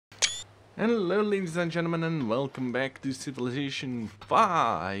Hello ladies and gentlemen, and welcome back to Civilization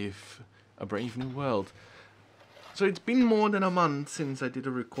 5, A Brave New World. So it's been more than a month since I did a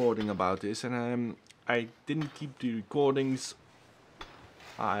recording about this, and I didn't keep the recordings.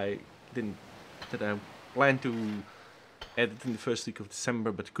 I didn't that I planned to edit in the first week of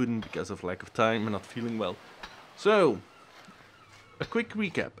December, but couldn't because of lack of time and not feeling well. So, a quick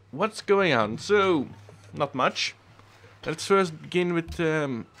recap. What's going on? So, not much. Let's first begin with,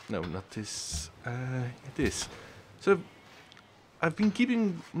 no, not this, this. So, I've been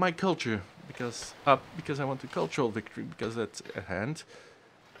keeping my culture because I want a cultural victory, because that's at hand.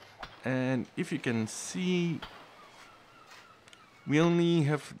 And if you can see, we only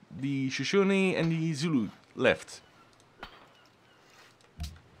have the Shoshone and the Zulu left.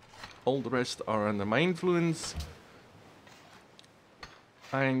 All the rest are under my influence.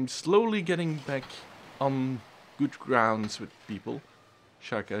 I'm slowly getting back on good grounds with people.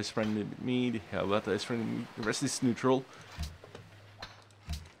 Shaka is friendly with me, the Hiawatha is friendly with me, the rest is neutral.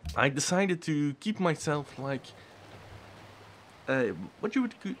 I decided to keep myself like, what you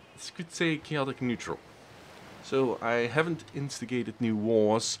could say, chaotic neutral. So I haven't instigated new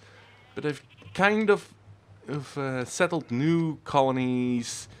wars, but I've kind of settled new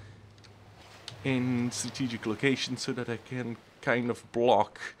colonies in strategic locations so that I can kind of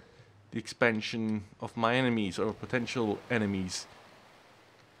block the expansion of my enemies or potential enemies.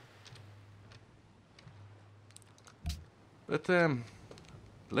 But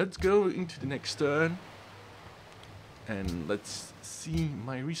let's go into the next turn and let's see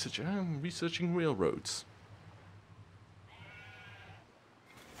my research. I'm researching railroads.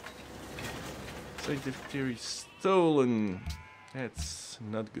 Scientific theory stolen. That's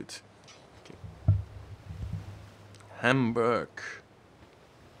not good. Okay. Hamburg.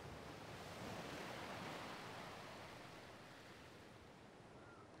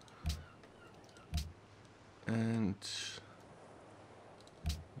 And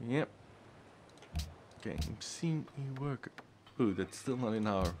yep. Okay, I'm seeing a worker. Oh, that's still not in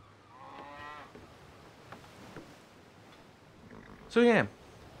our. So yeah.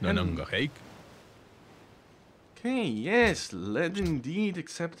 Okay, yes, let's indeed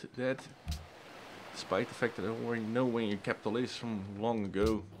accept that. Despite the fact that I already know where your capital is from long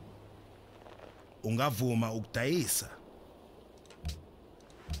ago. Ungavuma ukudayisa.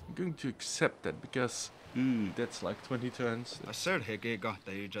 I'm going to accept that because, ooh, that's like 20 turns.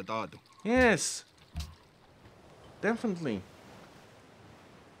 Yes, definitely.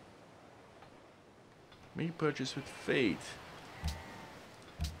 May purchase with fate.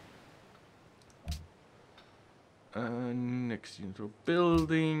 Next into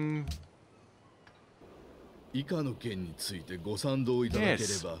building. 以下の件についてご賛同いただけれ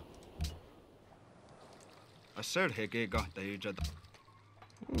ば。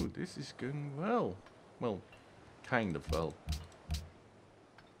Ooh, this is going well. Well, kind of well.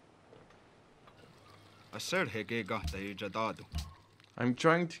 I'm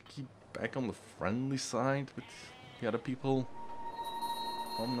trying to keep back on the friendly side with the other people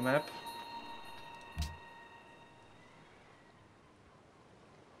on the map.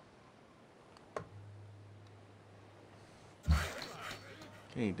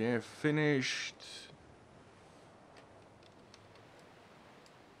 Okay, they're finished.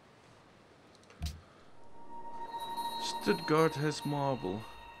 Stuttgart has marble.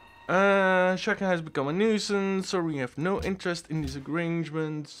 Shaka has become a nuisance, so we have no interest in these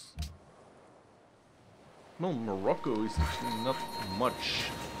arrangements. Well, Morocco is actually not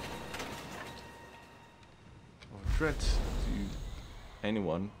much of a threat to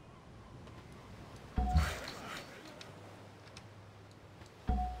anyone.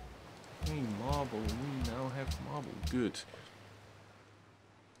 Hey, marble, we now have marble. Good.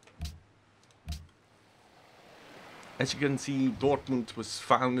 As you can see, Dortmund was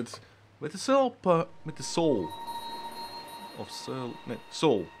founded with the soul of Searle, no,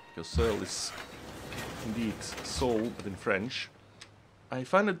 soul, because Searle is indeed soul, but in French. I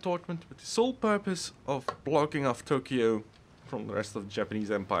founded Dortmund with the sole purpose of blocking off Tokyo from the rest of the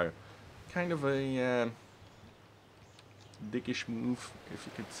Japanese Empire. Kind of a dickish move, if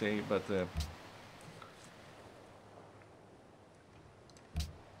you could say, but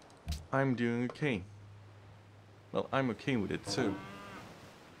I'm doing okay. Well, I'm okay with it, so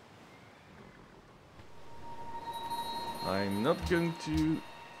I'm not going to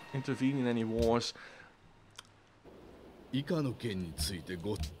intervene in any wars. 以下の件について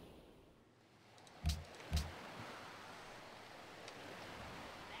ご。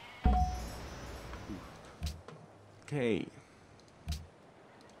Okay.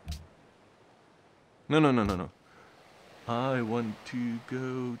 No. I want to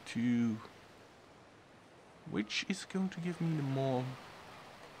go to... Which is going to give me the more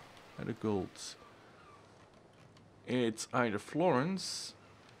better golds? It's either Florence,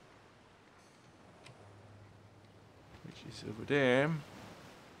 which is over there.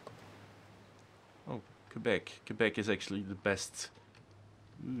 Oh, Quebec. Quebec is actually the best.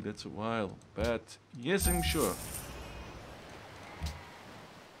 Ooh, that's a while. But yes, I'm sure.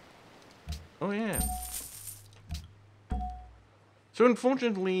 Oh yeah. So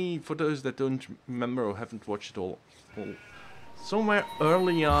unfortunately, for those that don't remember or haven't watched it all, somewhere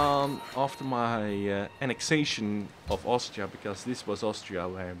early on after my annexation of Austria, because this was Austria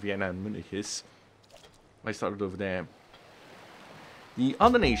where Vienna and Munich is, I started over there. The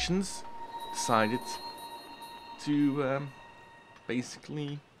other nations decided to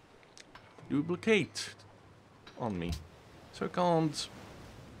basically do a blockade on me. So I can't...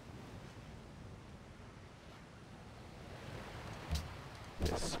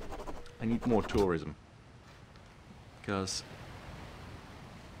 Yes, I need more tourism. Because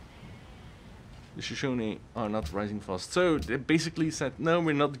the Shoshone are not rising fast. So they basically said, no,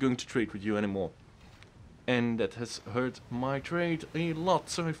 we're not going to trade with you anymore. And that has hurt my trade a lot.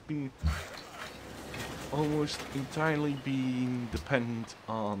 So I've been almost entirely being dependent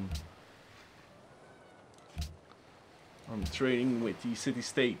on trading with the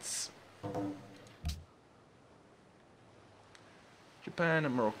city-states. Japan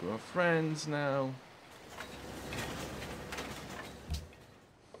and Morocco are friends now.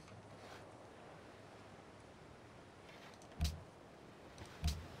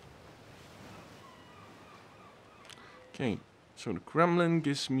 Okay, so the Kremlin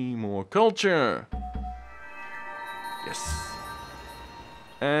gives me more culture. Yes.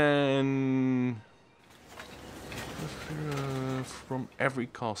 And from every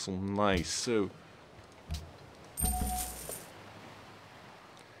castle, nice. So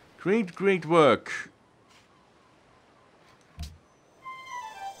great work.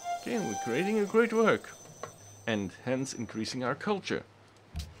 Okay, we're creating a great work, and hence increasing our culture,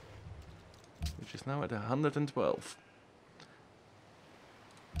 which is now at 112.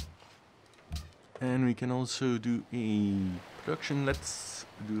 And we can also do a production. Let's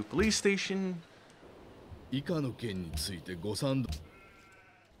do a police station. 以下の件についてご賛同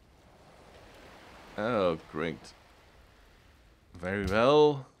Oh, great. Very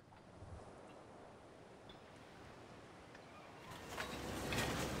well.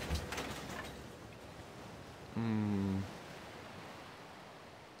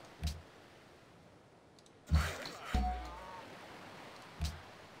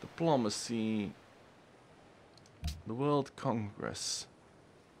 Diplomacy. The World Congress.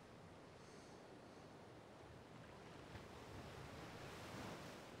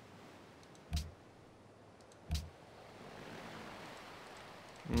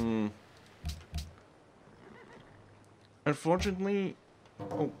 Unfortunately,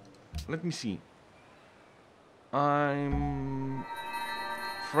 oh, let me see. I'm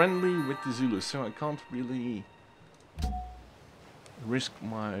friendly with the Zulus, so I can't really risk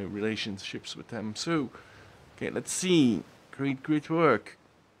my relationships with them. So, okay, let's see. Great work.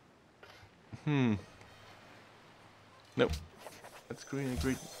 Nope. That's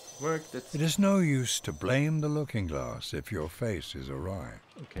great work. That's... It is no use to blame the looking glass if your face is awry.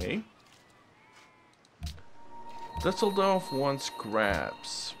 Okay. Dusseldorf wants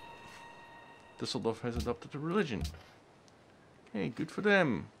crabs. Dusseldorf has adopted a religion. Okay, good for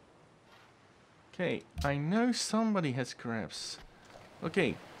them. Okay, I know somebody has crabs.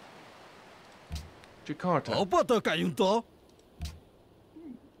 Okay. Jakarta. Apa to kayunto?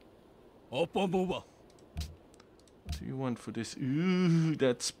 Apa mo ba? What do you want for this? Ooh,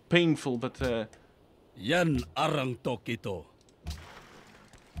 that's painful, but Yan arang to kito.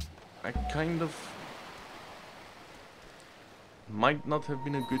 I kind of... might not have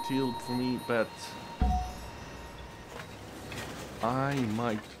been a good deal for me, but I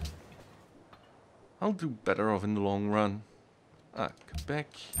might... I'll do better off in the long run. Ah, Quebec.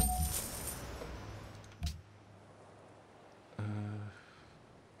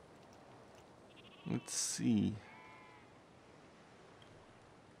 Let's see.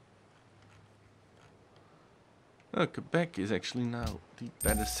 Oh, Quebec is actually now the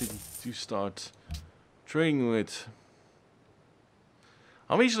better city to start trading with.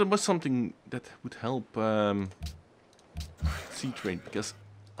 I wish there was something that would help sea trade, because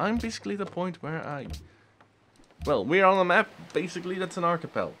I'm basically at the point where I... Well, we're on a map, basically that's an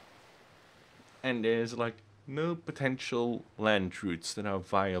archipel. And there's like no potential land routes that are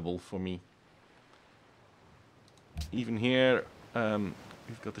viable for me. Even here,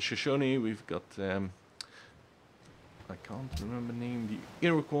 we've got the Shoshone, we've got I can't remember the name, the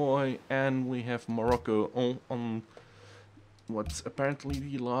Iroquois, and we have Morocco on what's apparently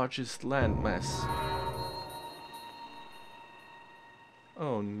the largest landmass.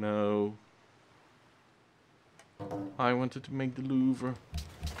 Oh no. I wanted to make the Louvre.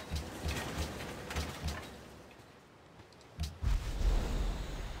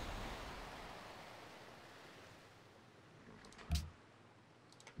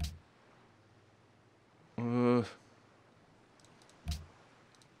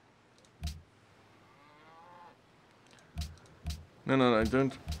 No, I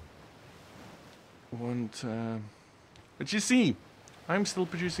don't want... But you see, I'm still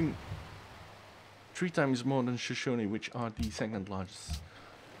producing 3 times more than Shoshone, which are the second largest.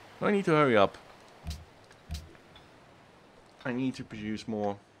 I need to hurry up. I need to produce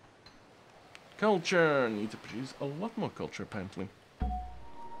more culture. I need to produce a lot more culture, apparently.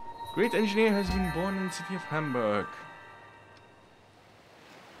 Great engineer has been born in the city of Hamburg.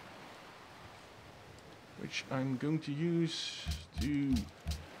 Which I'm going to use to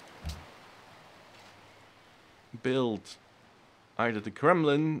build either the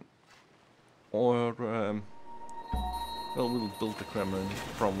Kremlin or, well, we'll build the Kremlin,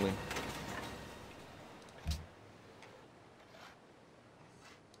 probably.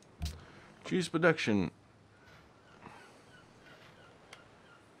 Choose production.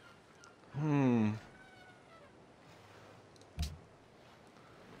 I'm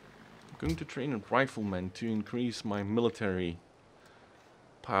going to train a rifleman to increase my military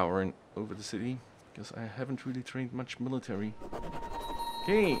power over the city, because I haven't really trained much military.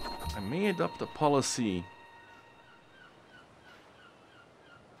 Okay, I may adopt a policy.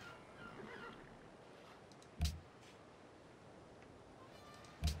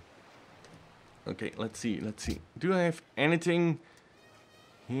 Okay, let's see. Do I have anything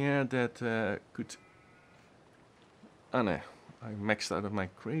here that could... Oh no, I maxed out of my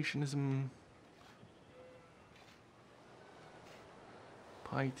creationism.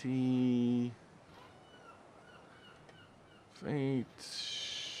 Piety... Fate...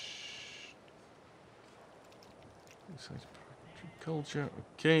 Culture,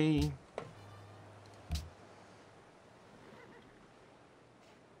 okay.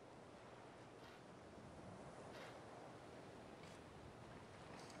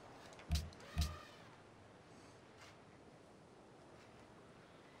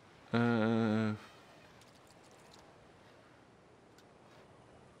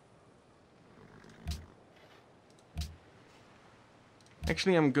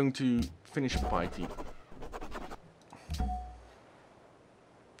 Actually, I'm going to finish piety.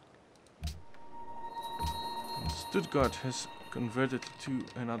 Stuttgart has converted to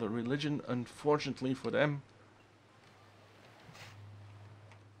another religion, unfortunately for them.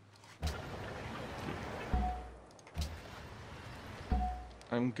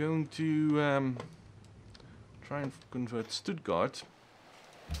 I'm going to try and convert Stuttgart.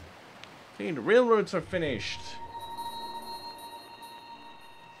 Okay, the railroads are finished.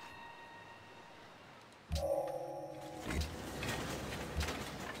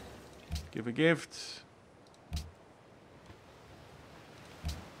 Give a gift.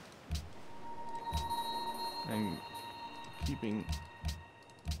 I'm keeping...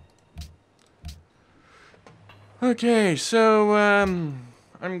 Okay, so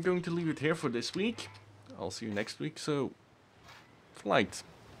I'm going to leave it here for this week. I'll see you next week, so flight.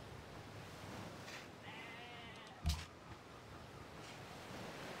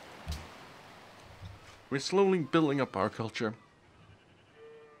 We're slowly building up our culture.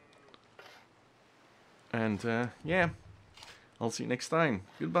 And yeah, I'll see you next time.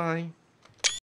 Goodbye.